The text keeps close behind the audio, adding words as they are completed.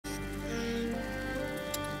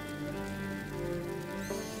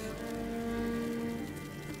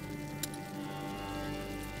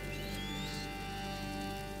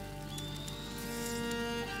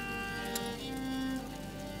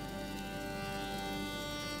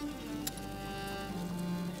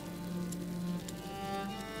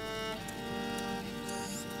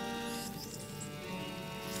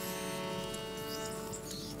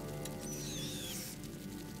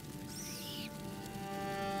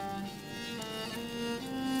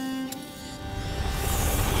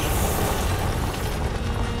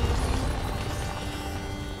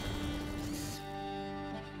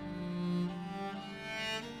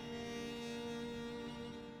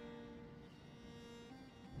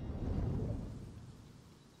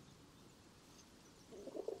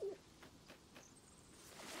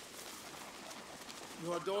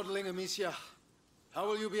You are dawdling, Amicia. How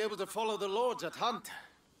will you be able to follow the lords at hunt?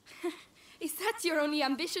 Is that your only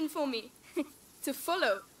ambition for me? To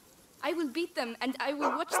follow? I will beat them, and I will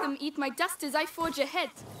watch them eat my dust as I forge ahead.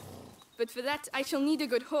 But for that, I shall need a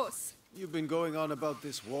good horse. You've been going on about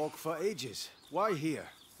this walk for ages. Why here?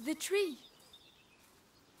 The tree.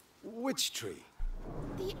 Which tree?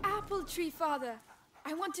 The apple tree, Father.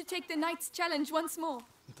 I want to take the Knight's challenge once more.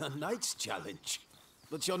 The Knight's challenge?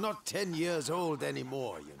 But you're not 10 years old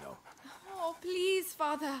anymore, you know. Oh, please,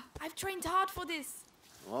 Father. I've trained hard for this.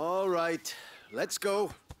 All right, let's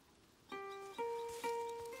go.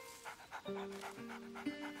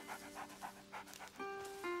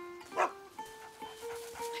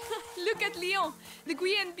 Look at Leon. The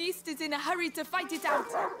Guyenne beast is in a hurry to fight it out.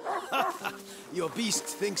 Your beast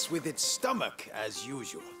thinks with its stomach, as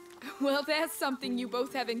usual. Well, there's something you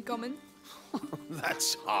both have in common.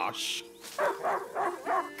 That's harsh.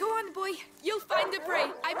 Go on, boy. You'll find the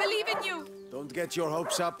prey. I believe in you. Don't get your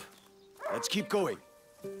hopes up. Let's keep going.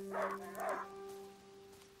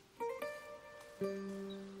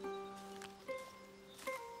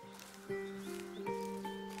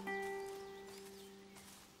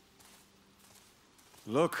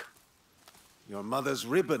 Look, your mother's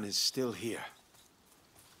ribbon is still here.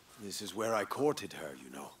 This is where I courted her,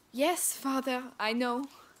 you know. Yes, Father, I know.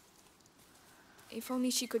 If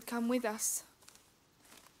only she could come with us.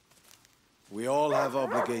 We all have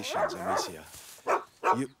obligations, Amicia.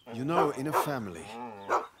 You know, in a family.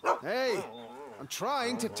 Hey, I'm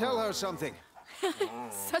trying to tell her something.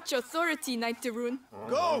 Such authority, Knight de Rune.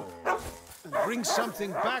 Go! And bring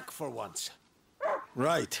something back for once.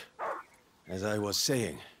 Right. As I was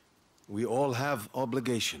saying, we all have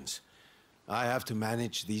obligations. I have to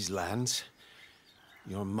manage these lands.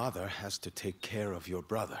 Your mother has to take care of your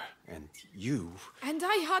brother, and you... And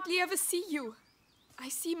I hardly ever see you. I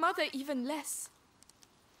see Mother even less.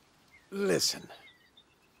 Listen.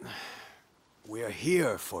 We're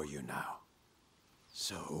here for you now.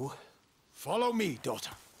 So, follow me,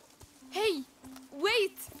 daughter. Hey,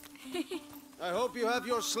 wait! I hope you have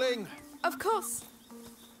your sling. Of course.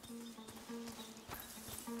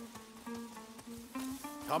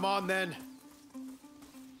 Come on, then.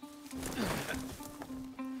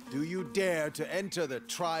 Do you dare to enter the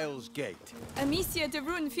Trials Gate? Amicia de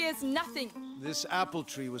Rune fears nothing. This apple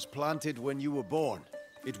tree was planted when you were born.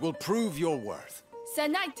 It will prove your worth. Sir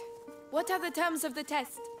Knight, what are the terms of the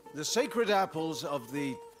test? The sacred apples of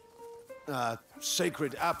the...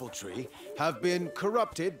 sacred apple tree have been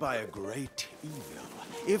corrupted by a great evil.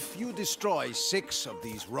 If you destroy 6 of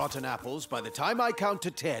these rotten apples by the time I count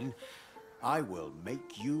to 10, I will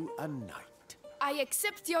make you a knight. I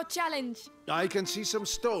accept your challenge. I can see some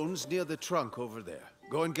stones near the trunk over there.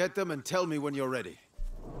 Go and get them and tell me when you're ready.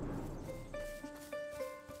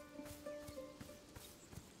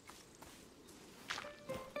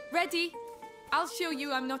 Ready? I'll show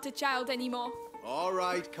you I'm not a child anymore. All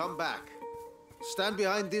right, come back. Stand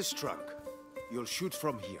behind this trunk. You'll shoot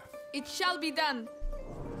from here. It shall be done.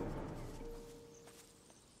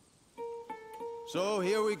 So,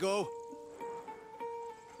 here we go.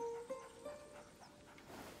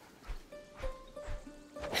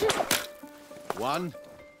 One,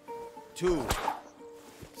 2,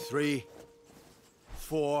 3,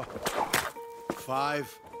 4,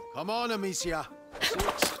 5. Come on, Amicia.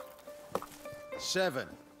 6, 7,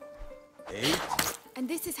 8. And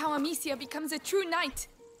this is how Amicia becomes a true knight.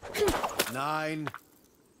 9,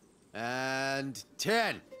 and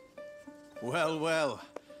 10. Well, well.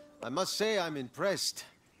 I must say I'm impressed.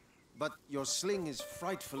 But your sling is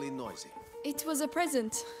frightfully noisy. It was a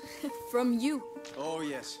present. From you. Oh,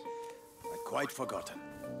 yes. I'd quite forgotten.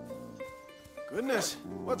 Goodness,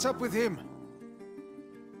 what's up with him?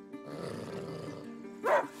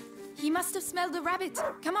 He must have smelled a rabbit.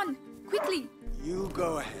 Come on, quickly. You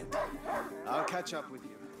go ahead. I'll catch up with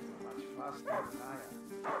you. Much faster than I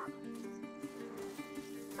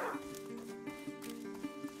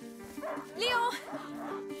am. Leon!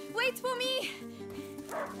 Wait for me!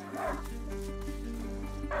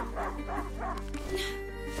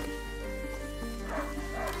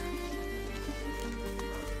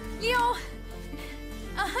 Leon!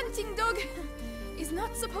 A hunting dog is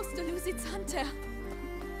not supposed to lose its hunter.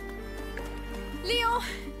 Leon!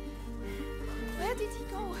 Where did he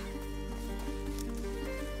go?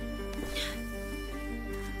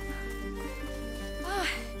 Ah,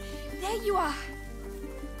 there you are.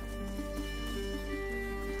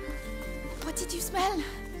 What did you smell?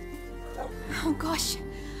 Oh gosh,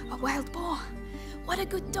 a wild boar. What a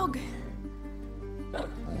good dog.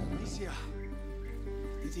 Amicia,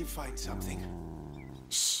 did he find something?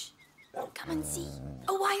 Shh, come and see.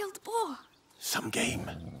 A wild boar. Some game.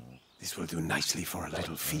 This will do nicely for a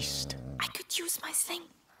little feast. I could use my sling.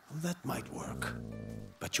 That might work.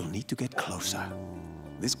 But you'll need to get closer.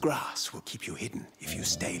 This grass will keep you hidden if you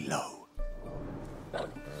stay low.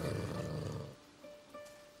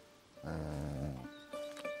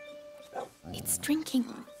 It's drinking.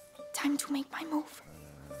 Time to make my move.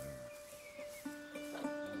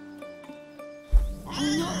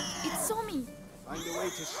 Oh no, it saw me. Find a way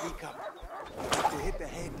to sneak up. You have to hit the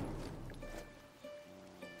head.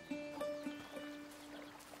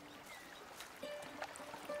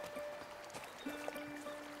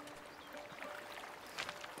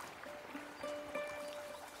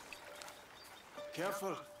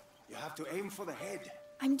 Careful. You have to aim for the head.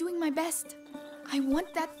 I'm doing my best. I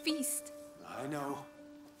want that feast. I know.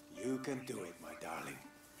 You can do it, my darling.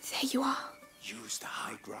 There you are. Use the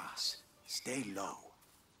high grass. Stay low.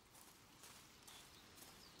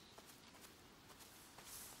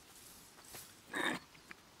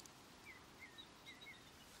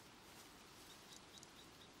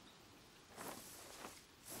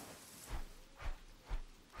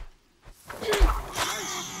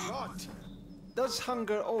 Nice shot! Does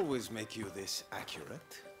hunger always make you this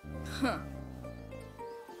accurate? Huh.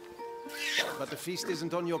 But the feast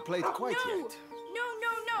isn't on your plate quite yet.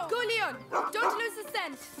 No! Go, Leon! Don't lose the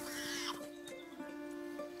scent!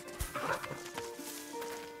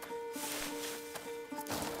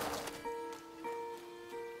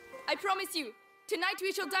 I promise you, tonight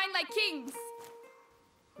we shall dine like kings!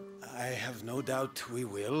 I have no doubt we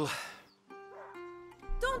will.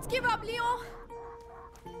 Don't give up, Leon!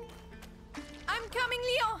 I'm coming,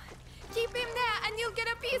 Leon! Keep him there and you'll get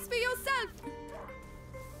a piece for yourself!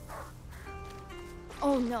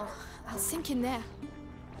 Oh no, I'll sink in there.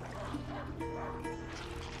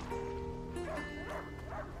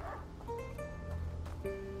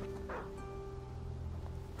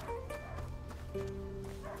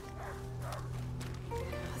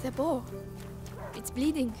 The boar. It's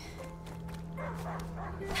bleeding.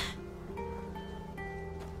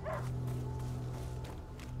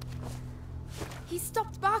 He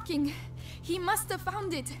stopped barking. He must have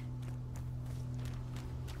found it.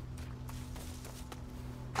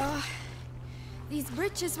 These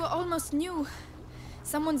bridges were almost new.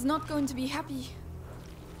 Someone's not going to be happy.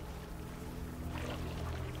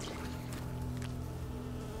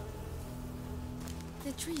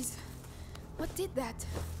 The trees. What did that?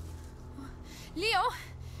 Leo,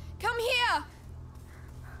 come here!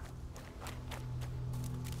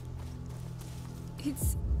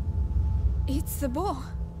 It's the boar.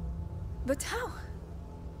 But how?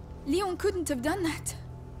 Leon couldn't have done that.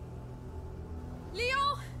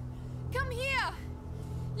 Leo! Come here!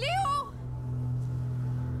 Leo!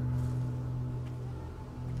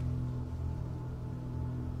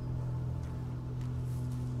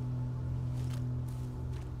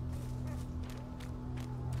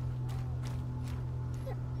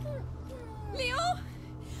 Leo!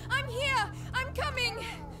 I'm here! I'm coming!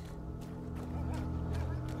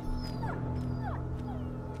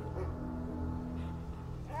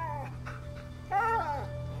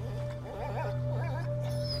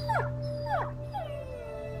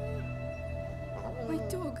 My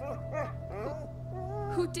dog.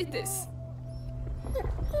 Who did this?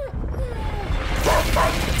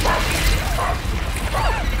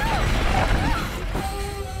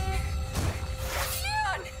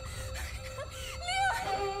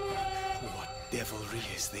 What devilry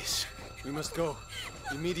is this? We must go.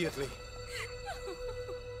 Immediately.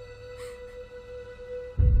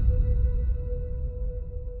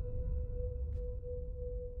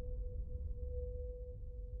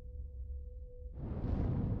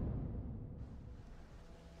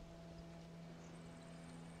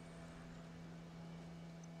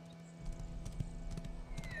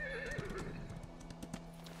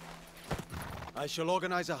 I shall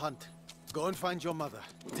organize a hunt. Go and find your mother.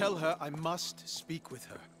 Tell her I must speak with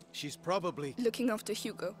her. She's probably... Looking after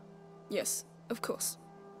Hugo. Yes, of course.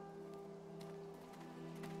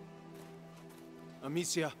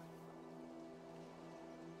 Amicia.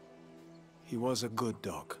 He was a good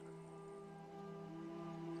dog.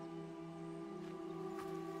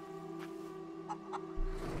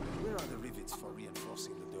 Where are the rivets for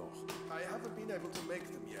reinforcing the door? I haven't been able to make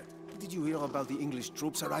them yet. Did you hear about the English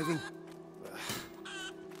troops arriving?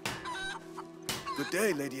 Good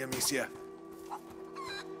day, Lady Amicia.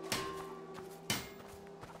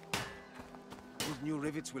 Those new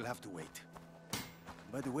rivets will have to wait.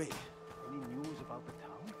 By the way, any news about the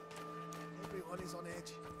town? Everyone is on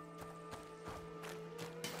edge.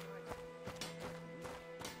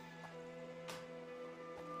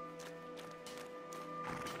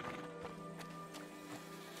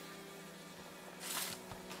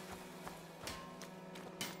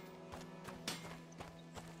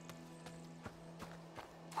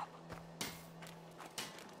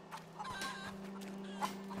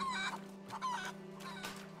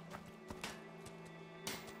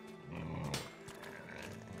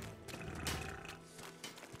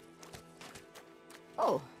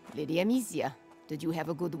 Lady Amicia, did you have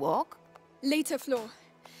a good walk? Later, Flor.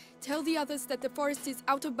 Tell the others that the forest is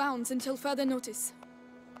out of bounds until further notice.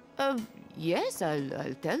 Yes,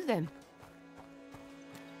 I'll tell them.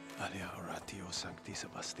 Alia oratio sancti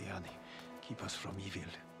Sebastiani, keep us from evil.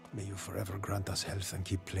 May you forever grant us health and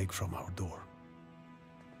keep plague from our door.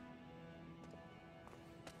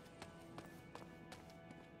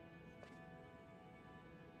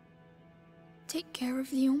 Take care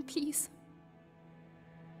of Leon, please.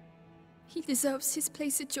 He deserves his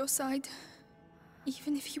place at your side,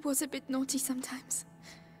 even if he was a bit naughty sometimes.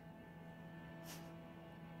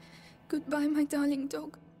 Goodbye, my darling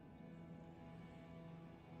dog.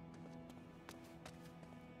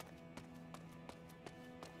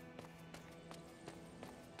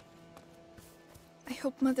 I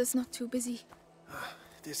hope Mother's not too busy.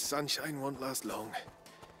 This sunshine won't last long.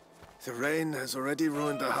 The rain has already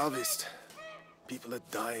ruined the harvest. People are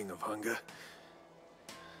dying of hunger.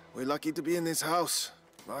 We're lucky to be in this house.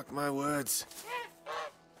 Mark my words.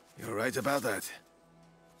 You're right about that.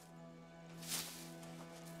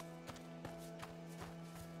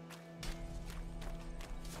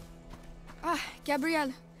 Ah,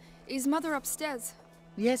 Gabrielle. Is Mother upstairs?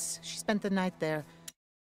 Yes, she spent the night there.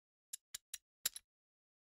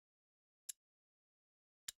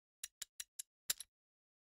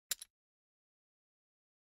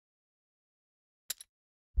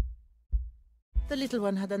 The little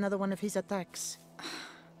one had another one of his attacks.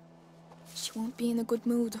 She won't be in a good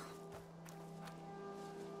mood.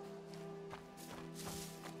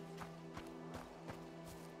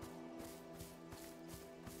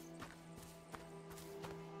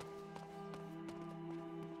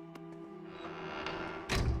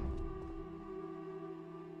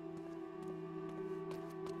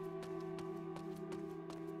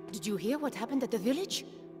 Did you hear what happened at the village?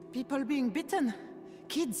 People being bitten.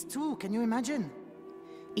 Kids too, can you imagine?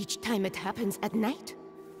 Each time it happens at night?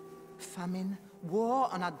 Famine, war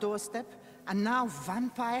on our doorstep, and now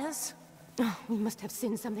vampires? Oh, we must have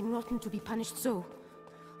sinned something rotten to be punished so.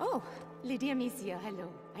 Oh, Lady Amicia, hello.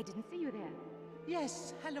 I didn't see you there.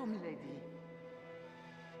 Yes, hello, milady.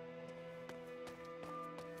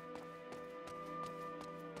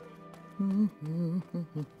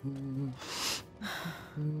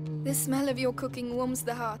 The smell of your cooking warms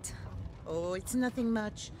the heart. Oh, it's nothing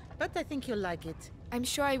much, but I think you'll like it. I'm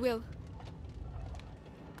sure I will.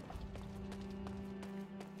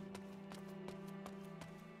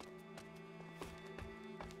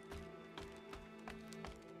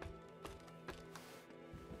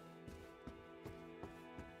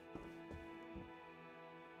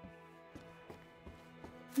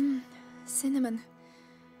 Cinnamon.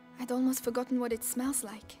 I'd almost forgotten what it smells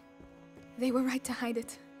like. They were right to hide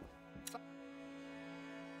it.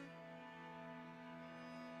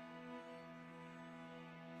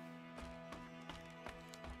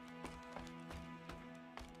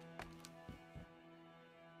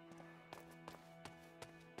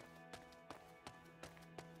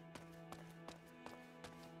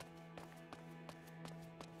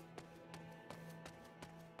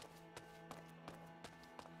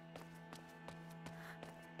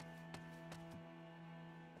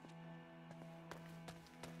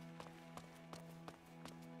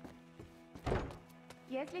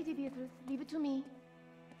 Yes, Lady Beatrice, leave it to me.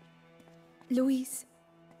 Louise,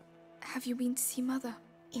 have you been to see Mother?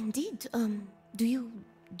 Indeed, do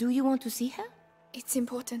you want to see her? It's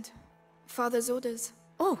important. Father's orders.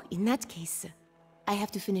 Oh, in that case, I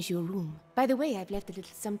have to finish your room. By the way, I've left a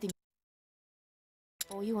little something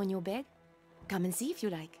for you on your bed. Come and see if you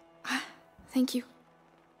like. Ah, thank you.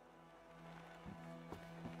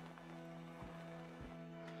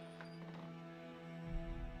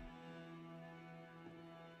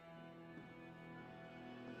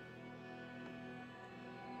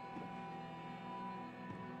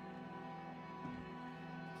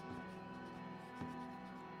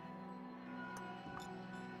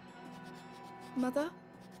 Mother?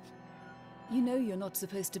 You know you're not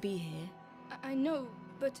supposed to be here. I know,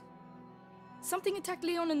 but something attacked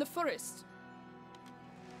Leon in the forest.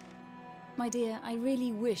 My dear, I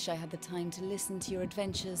really wish I had the time to listen to your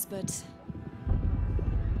adventures, but...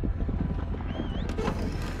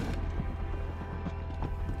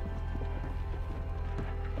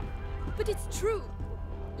 But it's true!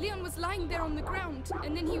 Leon was lying there on the ground,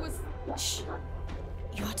 and then he was... Shh!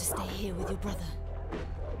 You are to stay here with your brother.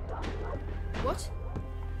 What?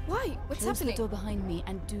 Why? What's Close happening? the door behind me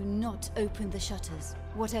and do not open the shutters,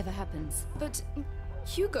 whatever happens. But...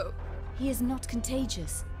 Hugo... He is not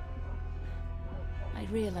contagious. I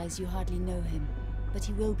realize you hardly know him, but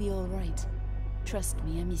he will be all right. Trust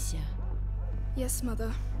me, Amicia. Yes,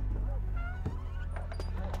 Mother.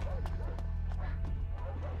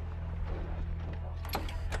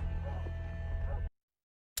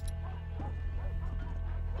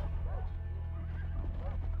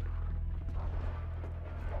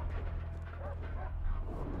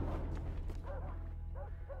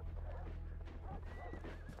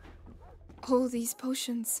 All these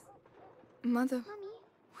potions. Mother,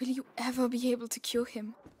 will you ever be able to cure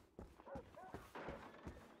him?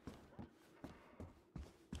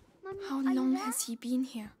 How long has he been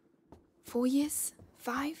here? 4 years?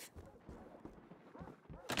 5?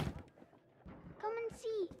 Come and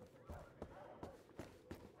see.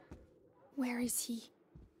 Where is he?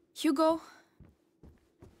 Hugo?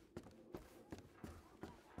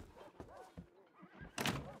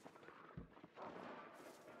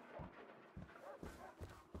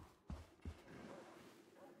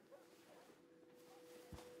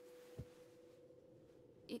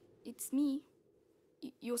 It's me.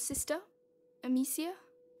 Your sister? Amicia?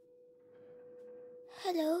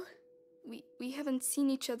 Hello. We haven't seen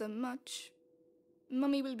each other much.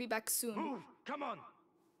 Mummy will be back soon. Move! Come on!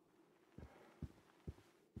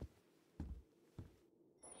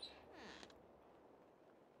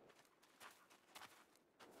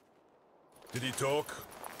 Did he talk?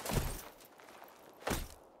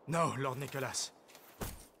 No, Lord Nicholas.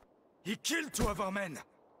 He killed 2 of our men!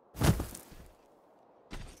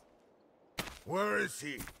 Where is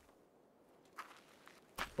he?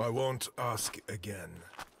 I won't ask again.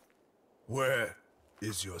 Where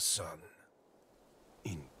is your son?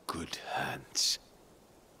 In good hands.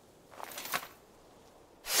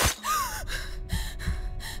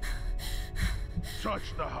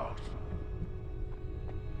 Search the house.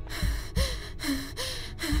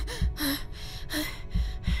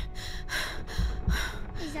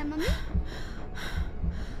 Is that Mommy?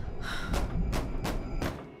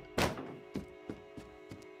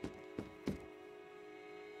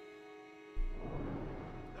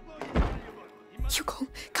 Hugo,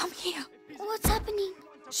 come here. What's happening?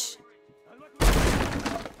 Shh.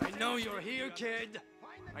 I know you're here, kid.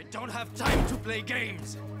 I don't have time to play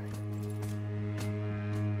games.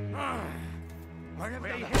 Where have they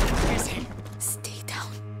hidden? Is he? Stay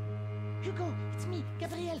down. Hugo, it's me,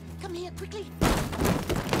 Gabrielle. Come here, quickly.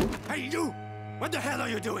 Hey, you! What the hell are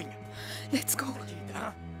you doing? Let's go. Kid,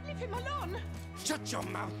 huh? Leave him alone. Shut your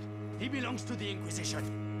mouth. He belongs to the Inquisition.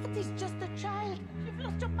 But he's just a child. You've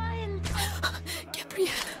lost your mind.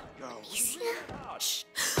 Gabrielle. Go. Shh.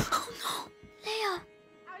 Oh no. Leia.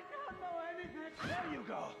 I don't know anything. There you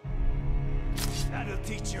go. That'll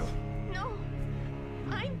teach you. No.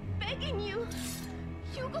 I'm begging you.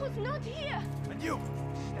 Hugo's not here. And you,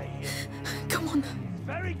 stay here. Come on. It's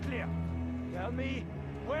very clear. Tell me,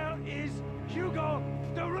 where is Hugo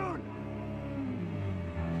the Rune?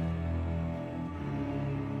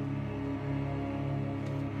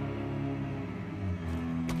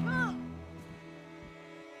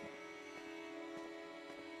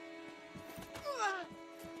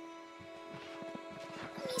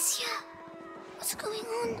 Amicia, what's going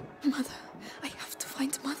on? Mother. I have to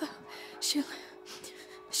find Mother.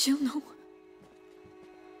 She'll know.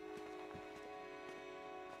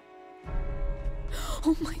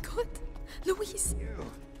 Oh my god. Louise. You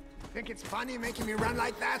think it's funny making me run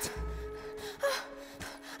like that?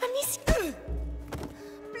 Amicia.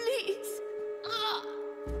 Please.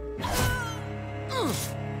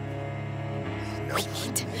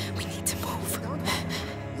 We need to move.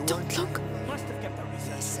 Don't look. Must have kept the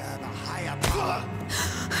recess. Serve a higher power.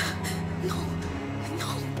 No. No,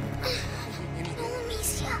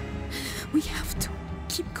 Amicia. We have to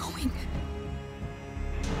keep going.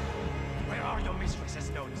 Where are your mistress's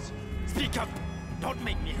notes? Speak up! Don't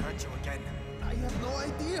make me hurt you again. I have no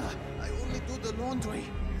idea. I only do the laundry.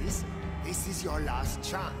 This is your last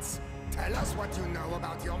chance. Tell us what you know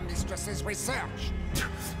about your mistress's research.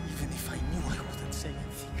 Even if I knew, I wouldn't say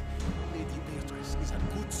anything. Lady Beatrice is a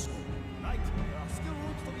good soul. Right, there are still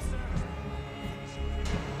rooms to be searched.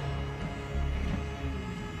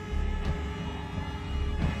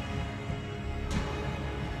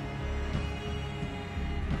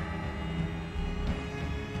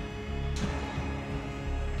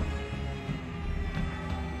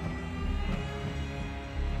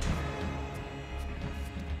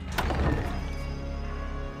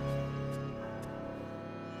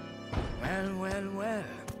 Well.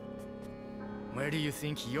 Where do you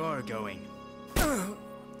think you're going?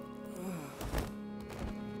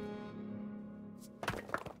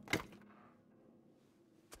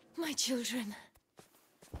 My children.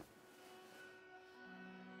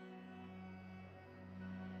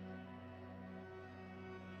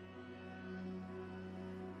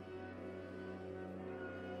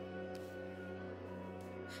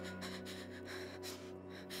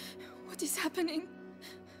 What is happening?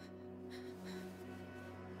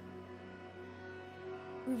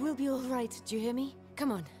 We will be all right, do you hear me?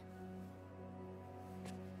 Come on.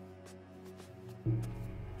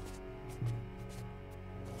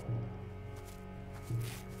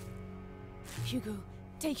 Hugo,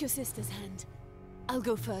 take your sister's hand. I'll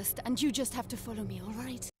go first, and you just have to follow me, all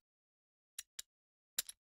right?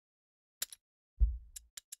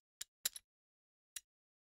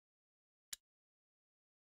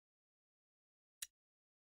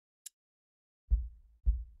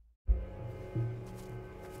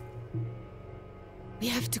 We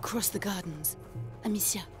have to cross the gardens.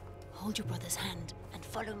 Amicia, hold your brother's hand and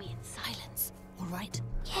follow me in silence, all right?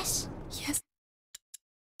 Yes. Yes.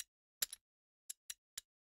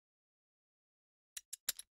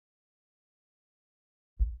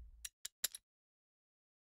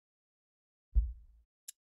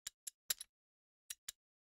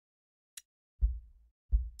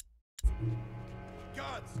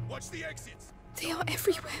 Guards, watch the exits! They are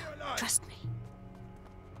everywhere. Trust me.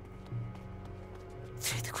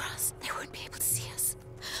 Through the grass, they won't be able to see us.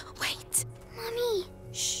 Wait! Mommy!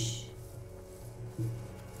 Shh.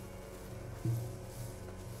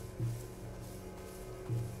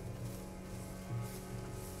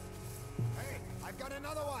 Hey, I've got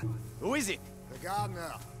another one. Who is it? The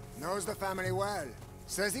gardener. Knows the family well.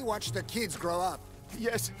 Says he watched the kids grow up.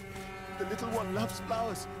 Yes, the little one loves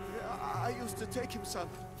flowers. I used to take him some.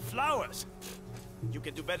 Flowers? You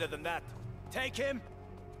can do better than that. Take him.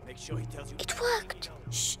 Make sure he tells you. It worked.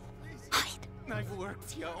 Shh. Hide. I've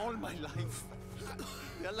worked here all my life.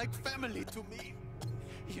 You're like family to me.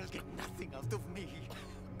 You'll get nothing out of me.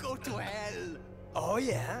 Go to hell. Oh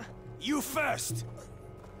yeah? You first.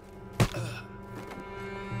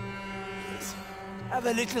 Have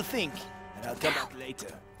a little think, and I'll come back later.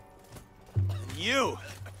 And you!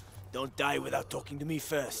 Don't die without talking to me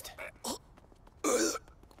first.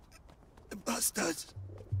 Bastards.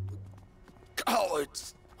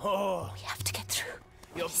 Cowards. Oh, We have to get through.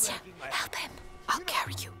 you're Amicia, breaking my... help him. I'll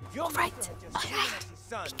carry you. Your All right. mother just All killing right. us, his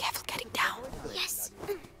son. Be careful getting down. Yes.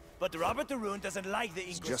 But Robert the Rune doesn't like the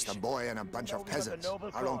English. Just a boy and a bunch of peasants.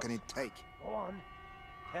 How long can it take? Go on.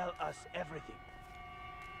 Tell us everything.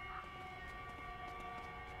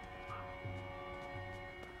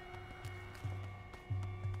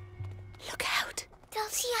 Look out. They'll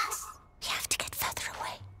see us. We have to get further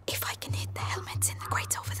away. If I can hit the helmets in the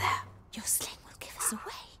crates over there, your sling will give us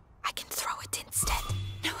away. I can throw it instead.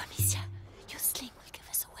 No, Amicia. Your sling will give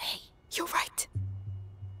us away. You're right.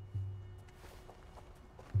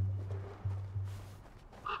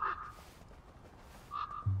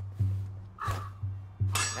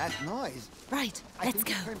 That noise. Right, I let's think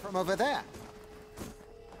go. it came from over there.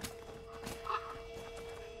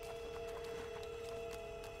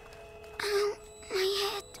 Ow, my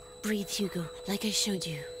head. Breathe, Hugo, like I showed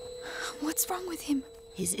you. What's wrong with him?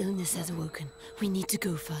 His illness has awoken. We need to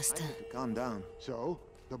go faster. Calm down. So,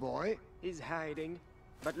 the boy? He's hiding,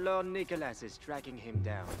 but Lord Nicholas is tracking him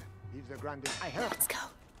down. Leave the Grande. I heard. Let's go.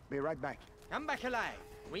 Be right back. Come back alive.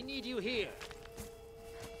 We need you here.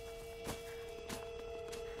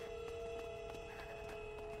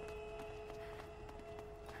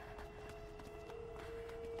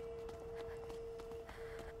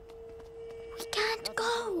 We can't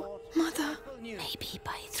go. Mother. Maybe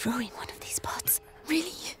by throwing one of these pots.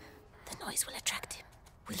 Really? The noise will attract him.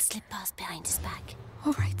 We'll slip past behind his back.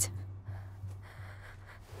 All right.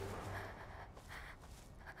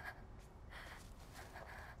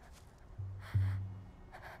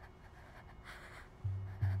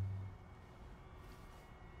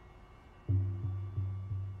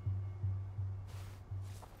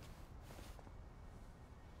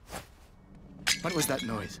 What was that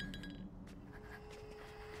noise?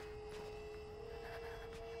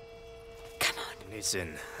 Come on.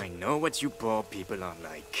 Listen, I know what you poor people are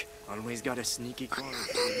like. Always got a sneaky corner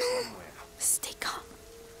somewhere. Stay calm.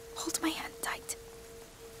 Hold my hand tight.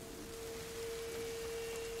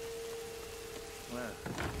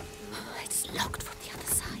 It's locked from the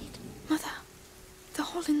other side. Mother, the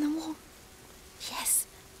hole in the wall. Yes,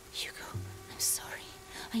 Hugo, I'm sorry.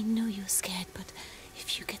 I know you're scared, but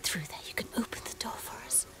if you get through there, you can open the door for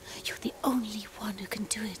us. You're the only one who can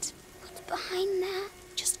do it. What's behind there?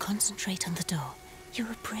 Just concentrate on the door.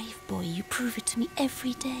 You're a brave boy. You prove it to me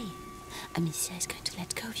every day. Amicia is going to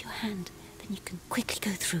let go of your hand. Then you can quickly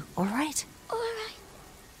go through, all right? All right.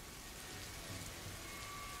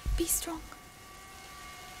 Be strong.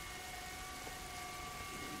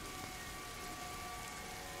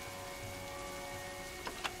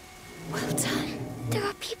 Well done. There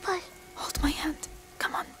are people. Hold my hand.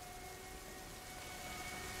 Come on.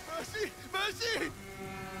 Mercy! Mercy!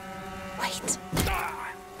 Wait.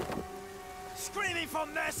 Screaming for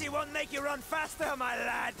mercy won't make you run faster, my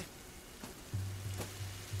lad.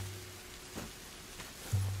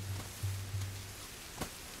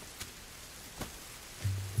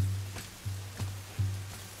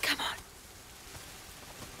 Come on.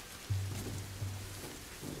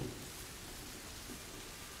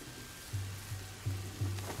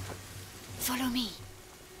 Follow me.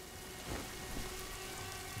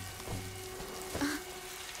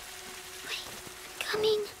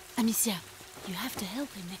 Coming. Amicia, you have to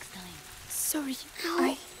help him next time. Sorry,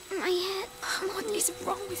 Ow, my head. What is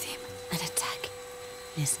wrong with him? An attack.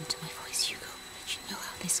 Listen to my voice, Hugo. You know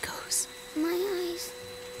how this goes. My eyes.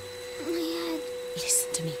 My head.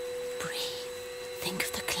 Listen to me. Breathe. Think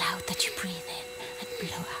of the cloud that you breathe in and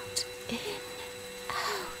blow out. In,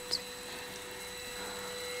 out.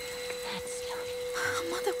 Like that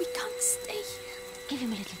slowly. Mother, we can't stay here. Give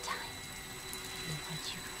him a little time. You'll hurt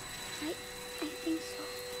you. I think so.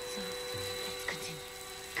 So, let's continue.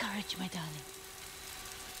 Courage, my darling.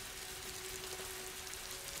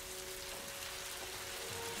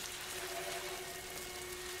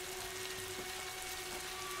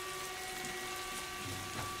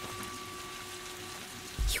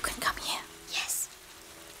 You can come here. Yes.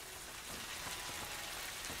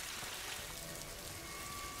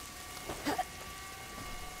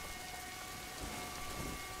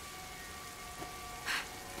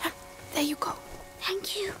 There you go.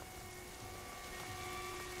 Thank you.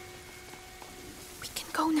 We can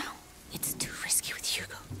go now. It's too risky with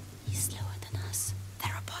Hugo. He's slower than us.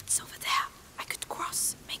 There are bots over there. I could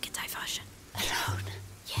cross, make a diversion. Alone?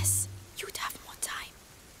 Yes, you'd have more time.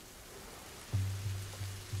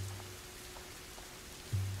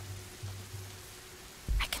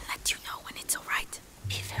 I can let you know when it's all right.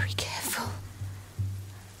 Be very careful.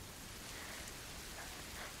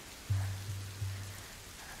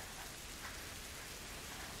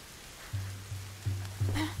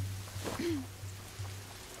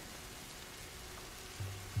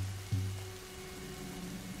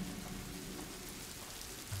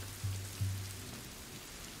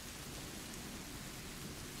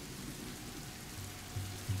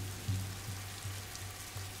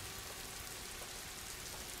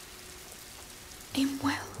 I'm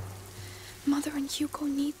well. Mother and Hugo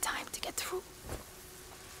need time to get through.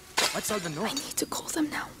 What's all the I noise? need to call them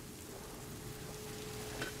now.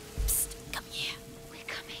 Psst, come here. We're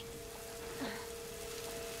coming.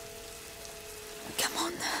 Come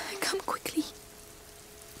on, come quickly.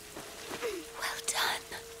 Well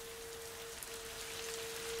done.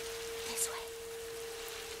 This way.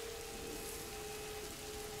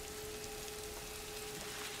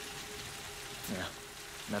 Yeah,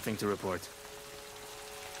 nothing to report.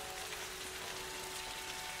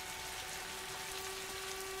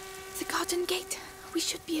 The garden gate. We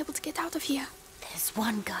should be able to get out of here. There's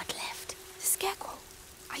one guard left. The scarecrow.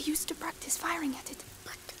 I used to practice firing at it.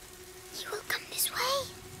 But he will come this way.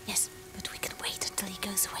 Yes, but we can wait until he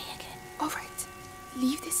goes away again. All right.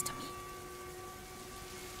 Leave this to me.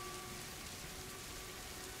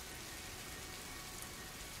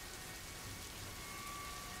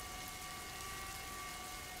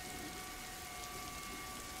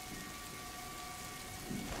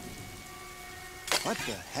 What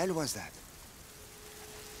the hell was that?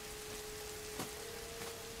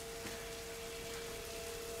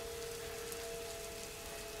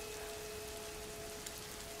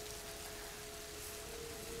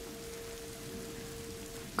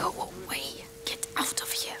 Go away. Get out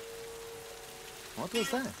of here. What was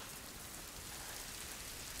that?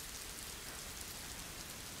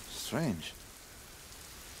 Strange.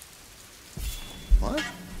 What?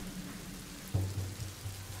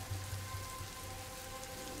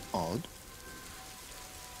 Odd.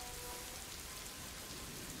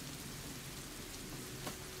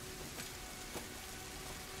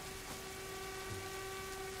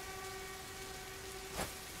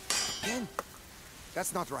 Again?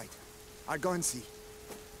 That's not right. I'll go and see.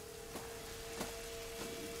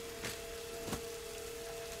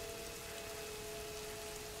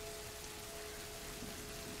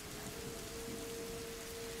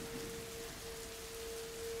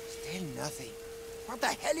 Still nothing. What the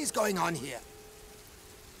hell is going on here?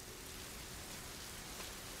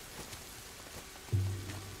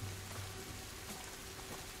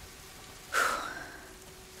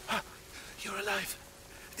 You're alive.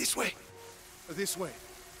 This way. This way.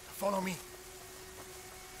 Follow me.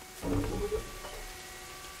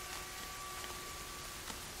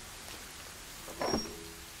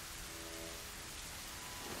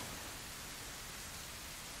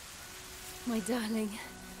 My darling.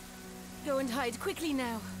 Go and hide quickly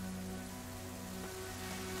now.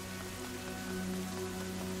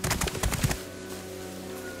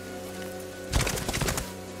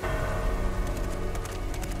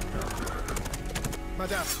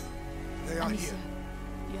 Madame, they are Amicia, here.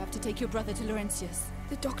 you have to take your brother to Laurentius.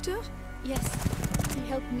 The doctor? Yes, he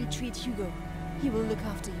helped me treat Hugo. He will look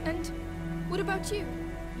after you. And what about you?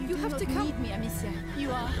 You have to come. You need me, Amicia. You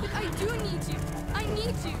are. But I do need you. I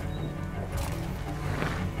need you.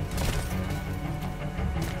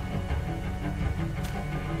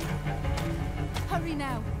 Hurry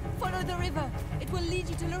now. Follow the river. It will lead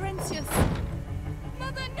you to Laurentius.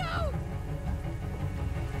 Mother, no!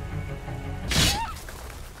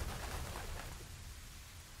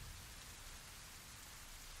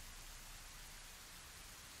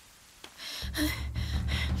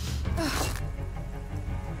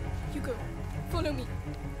 Hugo, follow me.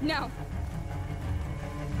 Now.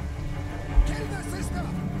 Kill the sister!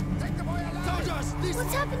 Take the boy alive! Soldiers! This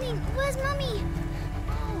What's happening? Where's Mommy?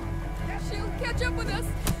 She'll catch up with us.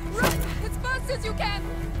 Run as fast as you can.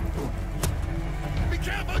 Be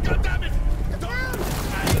careful, goddammit! The ground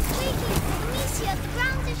is shaking. Amicia, the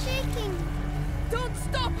ground is shaking. Don't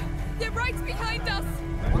stop. They're right behind us.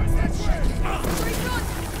 What's that shaking? Straight on.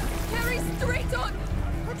 Carry straight on.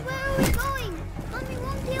 But where are we going? Mommy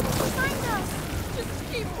won't be able to find us. Just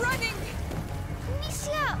keep running.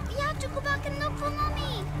 Amicia, we have to go back and look for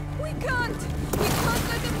Mommy. We can't. We can't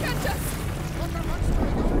let them catch us. What's going on?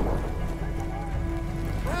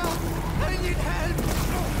 I need help!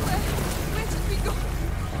 Where should we go?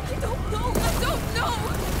 I don't know. I don't know.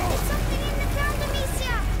 There's something in the ground,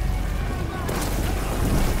 Amicia.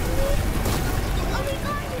 Are we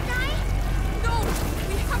going to die? No,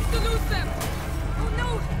 we have to lose them. Oh no,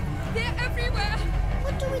 they're everywhere.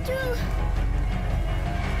 What do we do?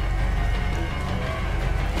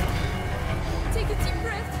 Take a deep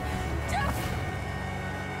breath.